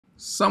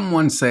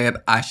Someone said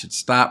I should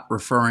stop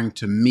referring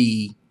to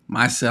me,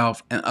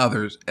 myself, and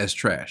others as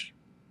trash.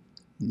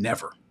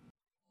 Never.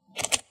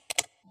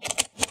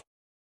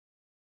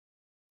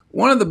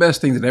 One of the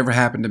best things that ever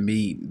happened to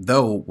me,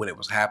 though when it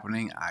was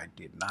happening, I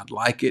did not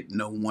like it.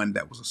 No one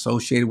that was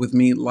associated with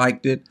me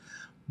liked it,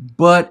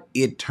 but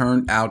it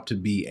turned out to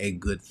be a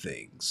good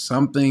thing.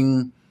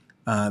 Something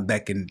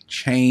that can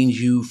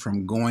change you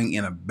from going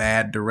in a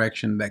bad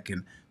direction, that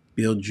can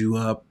build you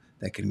up,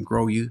 that can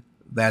grow you.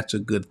 That's a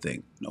good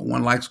thing. No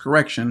one likes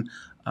correction.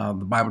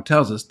 The Bible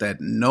tells us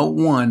that no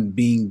one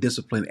being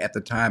disciplined at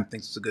the time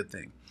thinks it's a good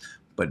thing.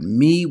 But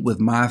me, with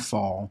my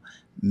fall,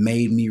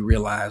 made me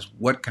realize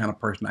what kind of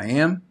person I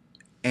am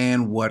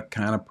and what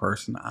kind of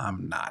person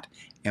I'm not.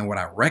 And what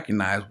I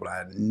recognized, what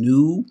I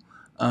knew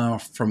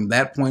from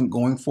that point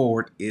going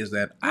forward is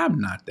that I'm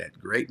not that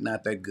great,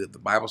 not that good. The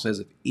Bible says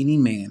if any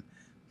man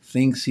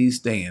thinks he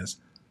stands,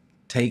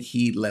 take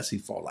heed lest he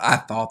fall. I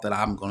thought that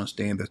I'm going to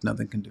stand. There's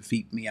nothing can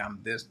defeat me.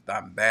 I'm this,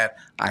 I'm that.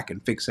 I can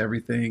fix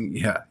everything.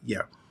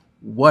 Yeah.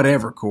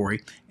 Whatever,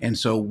 Corey. And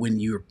so when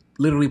you're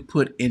literally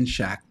put in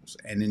shackles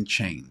and in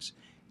chains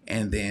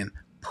and then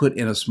put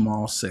in a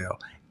small cell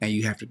and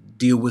you have to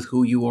deal with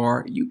who you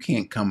are, you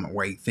can't come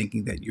away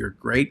thinking that you're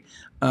great.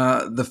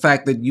 The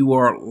fact that you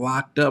are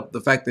locked up,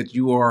 the fact that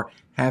you are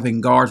having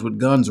guards with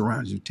guns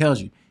around you tells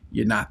you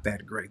you're not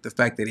that great. The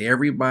fact that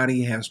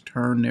everybody has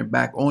turned their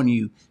back on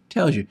you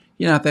tells you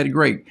you're not that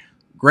great.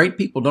 Great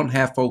people don't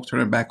have folks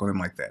turning back on them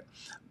like that.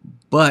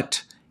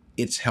 But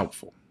it's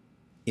helpful.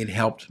 It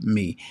helped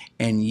me.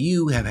 And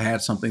you have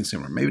had something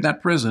similar. Maybe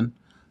not prison,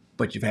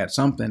 but you've had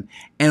something.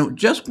 And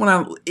just when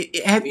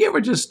have you ever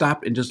just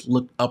stopped and just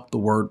looked up the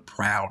word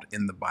proud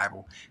in the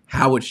Bible,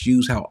 how it's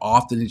used, how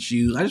often it's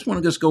used? I just want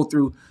to just go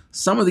through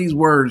some of these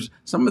words,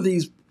 some of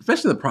these,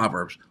 especially the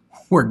Proverbs,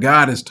 where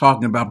God is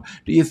talking about,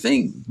 do you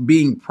think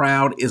being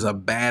proud is a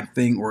bad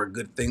thing or a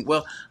good thing?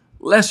 Well,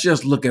 let's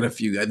just look at a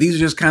few. These are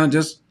just kind of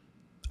just,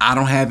 I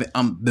don't have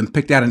them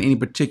picked out in any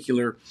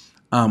particular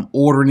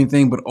order or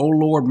anything, but oh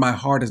Lord, my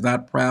heart is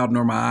not proud,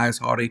 nor my eyes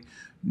haughty,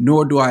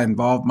 nor do I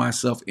involve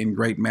myself in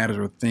great matters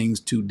or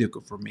things too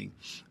difficult for me.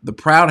 The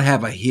proud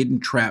have a hidden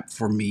trap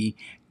for me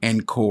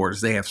and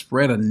cords. They have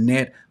spread a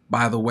net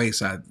by the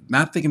wayside.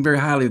 Not thinking very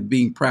highly of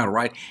being proud,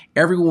 right?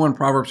 Everyone,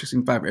 Proverbs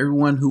 16:5,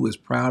 everyone who is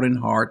proud in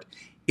heart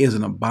is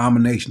an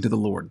abomination to the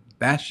Lord.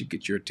 That should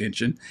get your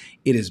attention.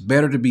 It is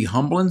better to be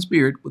humble in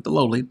spirit with the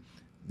lowly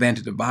than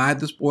to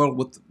divide the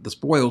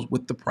spoils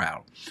with the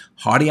proud.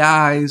 Haughty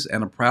eyes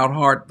and a proud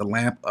heart, the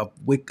lamp of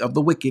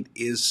the wicked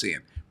is sin.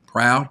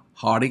 Proud,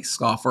 haughty,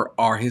 scoffer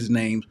are his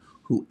names,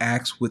 who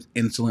acts with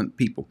insolent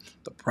people.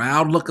 The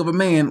proud look of a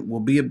man will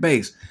be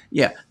abased.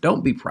 Yeah,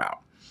 don't be proud.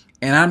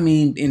 And I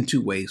mean in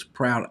two ways.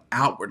 Proud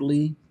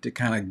outwardly to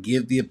kind of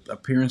give the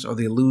appearance or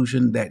the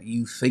illusion that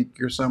you think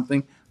you're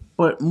something,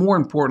 but more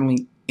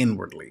importantly,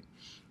 inwardly.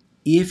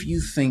 If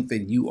you think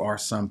that you are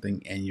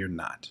something and you're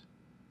not,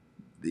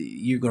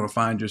 you're going to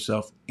find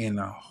yourself in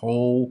a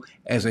whole,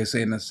 as they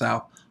say in the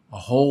South, a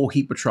whole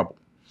heap of trouble.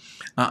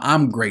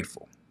 I'm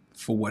grateful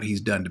for what he's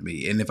done to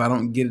me. And if I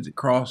don't get it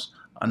across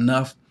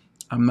enough,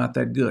 I'm not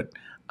that good.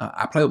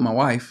 I play with my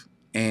wife,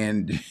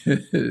 and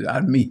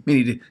I need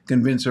to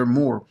convince her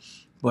more,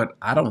 but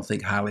I don't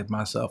think highly of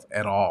myself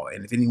at all.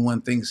 And if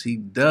anyone thinks he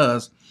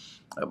does,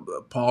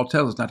 Paul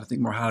tells us not to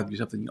think more highly of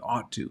yourself than you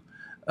ought to.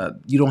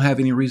 You don't have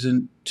any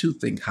reason to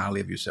think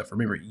highly of yourself.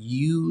 Remember,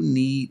 you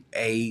need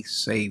a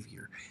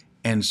savior.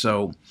 And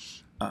so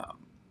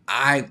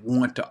I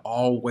want to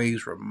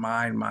always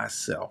remind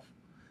myself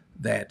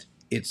that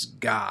it's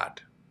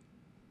God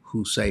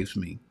who saves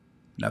me,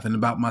 nothing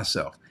about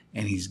myself.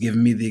 And he's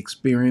given me the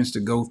experience to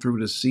go through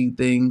to see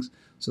things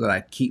so that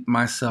I keep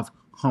myself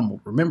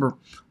humbled. Remember,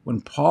 when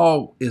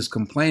Paul is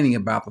complaining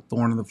about the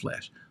thorn of the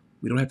flesh,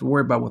 we don't have to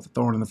worry about what the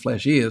thorn in the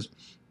flesh is,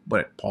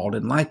 but Paul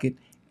didn't like it.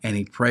 And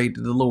he prayed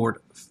to the Lord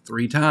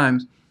 3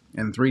 times.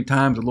 And 3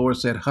 times the Lord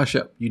said, hush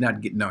up. You're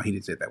not getting, no, he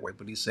didn't say it that way,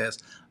 but he says,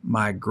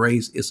 my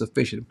grace is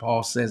sufficient.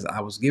 Paul says,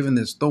 I was given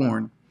this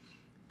thorn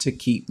to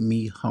keep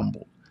me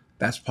humble.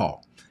 That's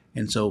Paul.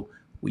 And so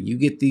when you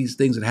get these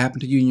things that happen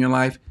to you in your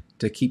life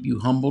to keep you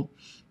humbled,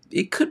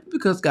 it could be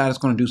because God is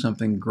going to do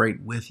something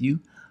great with you,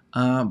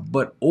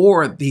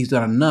 or he's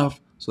done enough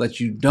so that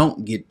you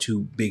don't get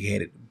too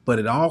big-headed. But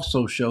it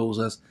also shows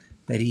us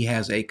that he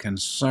has a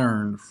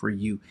concern for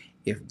you.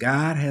 If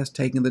God has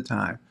taken the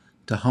time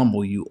to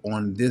humble you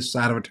on this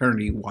side of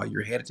eternity while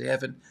you're headed to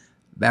heaven,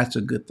 that's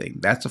a good thing.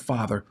 That's a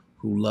father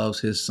who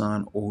loves his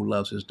son or who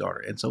loves his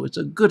daughter. And so it's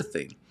a good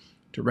thing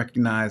to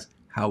recognize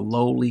how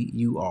lowly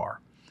you are,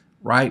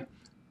 right?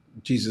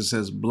 Jesus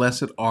says,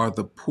 blessed are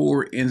the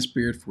poor in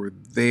spirit, for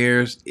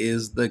theirs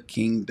is the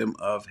kingdom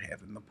of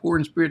heaven. The poor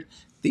in spirit,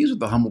 these are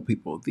the humble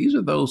people. These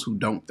are those who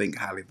don't think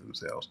highly of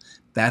themselves.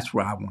 That's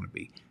where I want to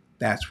be.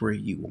 That's where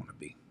you want to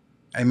be.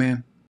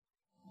 Amen.